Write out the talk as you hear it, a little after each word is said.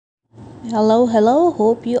Hello, hello.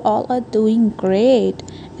 Hope you all are doing great.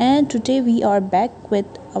 And today we are back with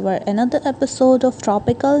our another episode of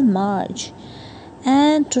Tropical March.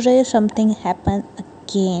 And today something happened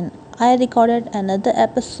again. I recorded another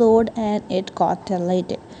episode and it got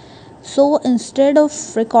deleted. So instead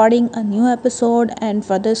of recording a new episode and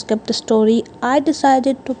further skip the story, I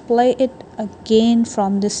decided to play it again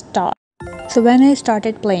from the start. So when I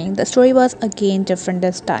started playing, the story was again different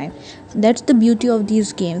this time. That's the beauty of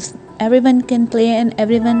these games. Everyone can play and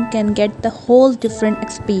everyone can get the whole different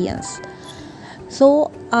experience.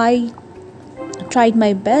 So I tried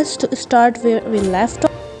my best to start where we left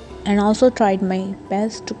off and also tried my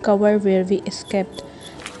best to cover where we escaped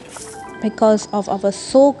because of our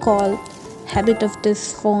so-called habit of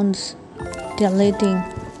these phones deleting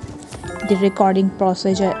the recording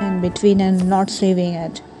procedure in between and not saving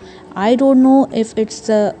it. I don't know if it's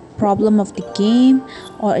the problem of the game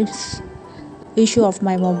or it's issue of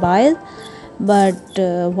my mobile, but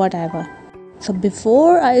whatever. So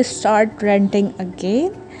before I start ranting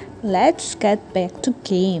again, let's get back to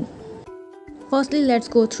game. Firstly, let's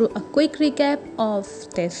go through a quick recap of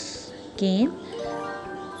this game.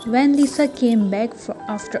 When Lisa came back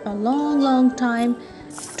after a long time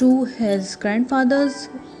to his grandfather's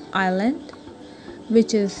island,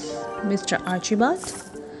 which is Mr. Archibald,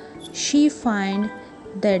 she find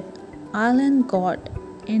that island got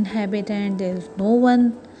inhabited. There's no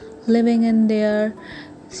one living in there.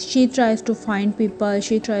 She tries to find people.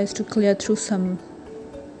 She tries to clear through some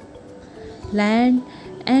land,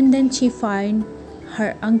 and then she find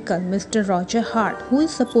her uncle, Mr. Roger Hart, who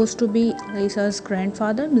is supposed to be Lisa's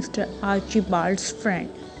grandfather, Mr. Archibald's friend.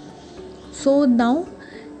 So now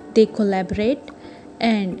they collaborate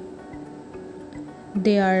and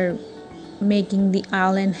they are making the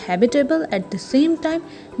island habitable. At the same time,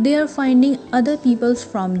 they are finding other peoples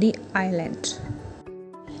from the island.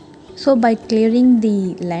 So by clearing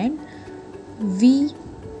the land, we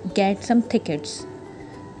get some thickets.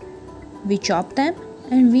 We chop them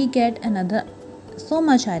and we get another so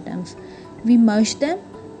much items. We merge them,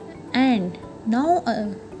 and now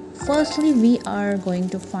firstly we are going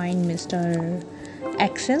to find Mr.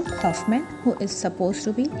 Axel Hoffman, who is supposed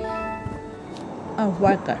to be a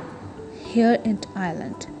worker here in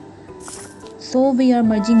Ireland. So we are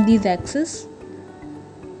merging these axes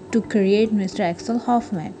to create Mr. Axel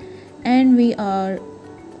Hoffman, and we are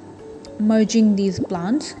merging these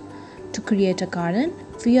plants to create a garden.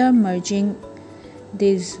 We are merging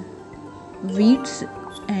these weeds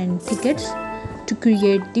and thickets to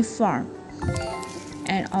create the farm,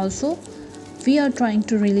 and also we are trying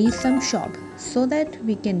to release some shop so that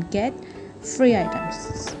we can get free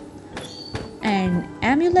items. And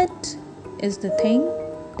amulet is the thing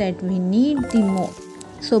that we need the most.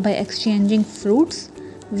 So by exchanging fruits,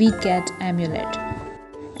 we get amulet.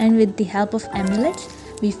 And with the help of amulets,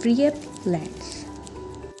 we free up lands.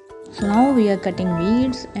 So now we are cutting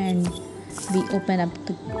weeds and we open up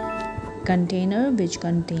the container which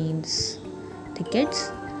contains tickets.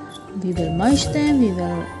 We will merge them, we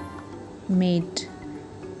will make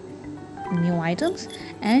new items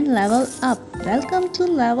and level up. Welcome to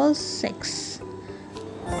level 6.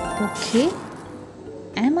 Okay,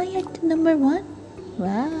 am I at number 1?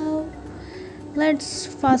 Wow. Let's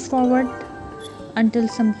fast forward until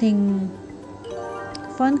something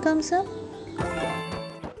fun comes up.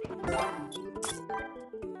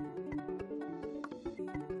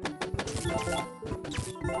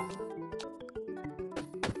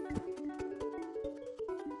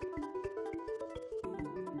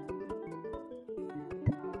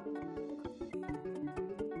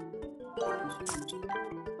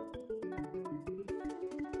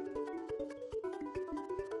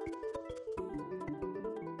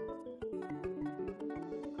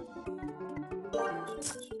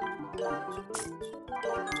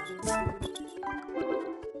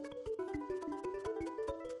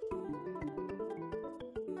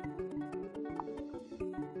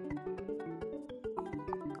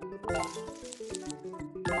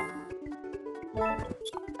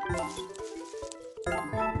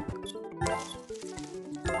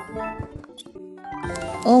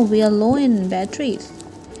 Oh, we are low in batteries.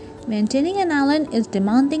 Maintaining an island is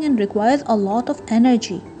demanding and requires a lot of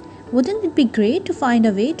energy. Wouldn't it be great to find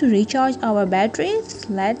a way to recharge our batteries?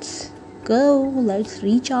 Let's go, let's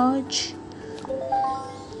recharge.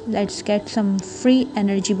 Let's get some free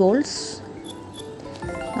energy bolts.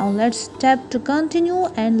 Now let's tap to continue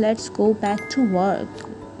and let's go back to work.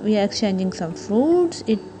 We are exchanging some fruits,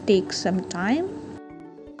 it takes some time.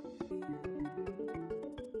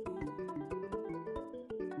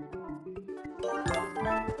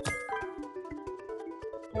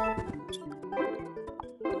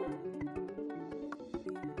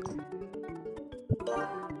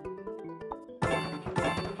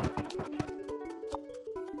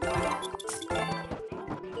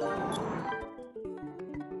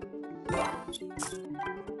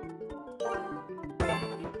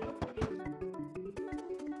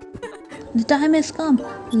 The time has come.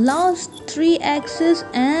 Last three axes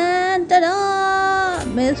and ta-da!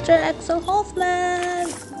 Mr. Axel Hoffman.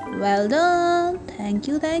 Well done. Thank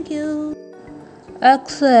you, thank you.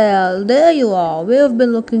 Axel, there you are. We have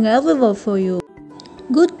been looking everywhere for you.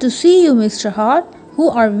 Good to see you, Mr. Hart. Who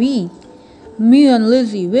are we? Me and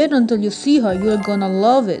Lizzie. Wait until you see her. You're gonna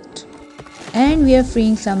love it. And we are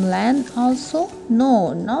freeing some land also.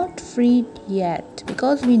 No, not freed yet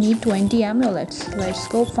because we need 20 amulets. Let's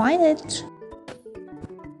go find it.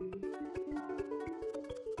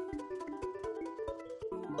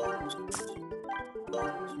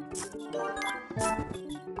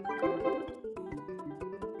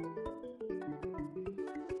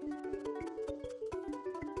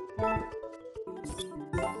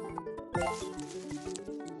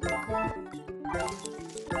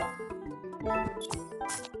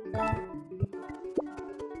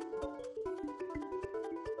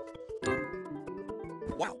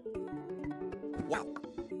 Wow. Wow.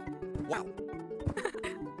 Wow.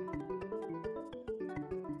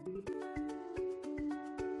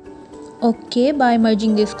 Okay, by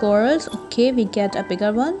merging these corals, okay, we get a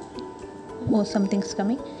bigger one. Oh, something's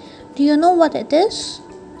coming. Do you know what it is?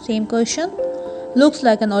 Same question. Looks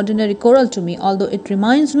like an ordinary coral to me, although it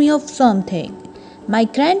reminds me of something. My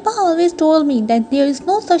grandpa always told me that there is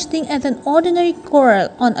no such thing as an ordinary coral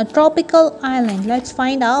on a tropical island. Let's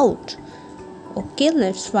find out. Okay,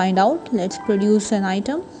 let's find out. Let's produce an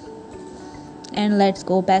item and let's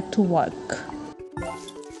go back to work.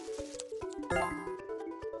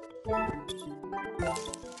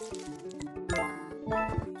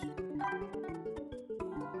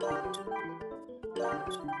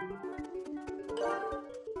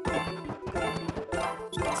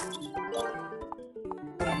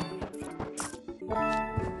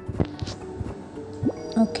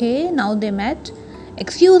 Okay, now they met.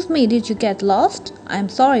 Excuse me, did you get lost? I'm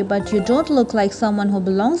sorry, but you don't look like someone who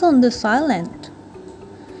belongs on this island.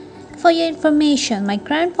 For your information, my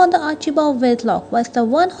grandfather Archibald Whitlock was the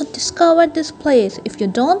one who discovered this place. If you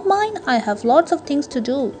don't mind, I have lots of things to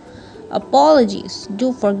do. Apologies,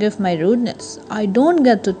 do forgive my rudeness. I don't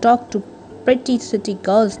get to talk to pretty city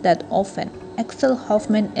girls that often. Axel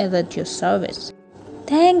Hoffman is at your service.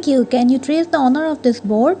 Thank you. Can you trace the owner of this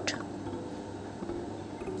boat?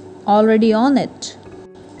 Already on it.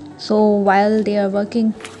 So while they are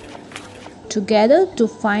working together to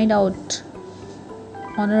find out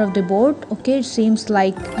owner of the boat, okay, it seems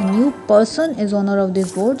like a new person is owner of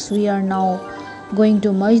these boats. We are now going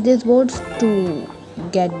to merge these boats to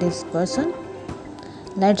get this person.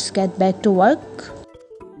 Let's get back to work.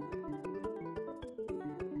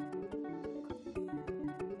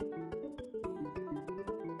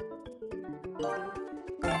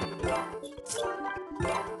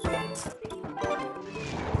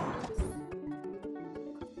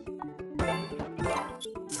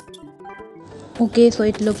 Okay, so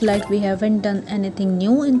it looks like we haven't done anything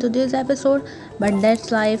new in today's episode, but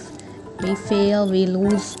that's life. We fail, we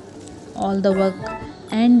lose all the work,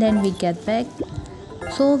 and then we get back.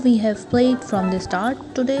 So we have played from the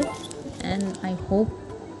start today, and I hope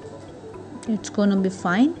it's gonna be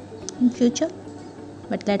fine in future.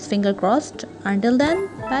 But let's finger crossed. Until then,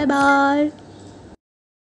 bye bye.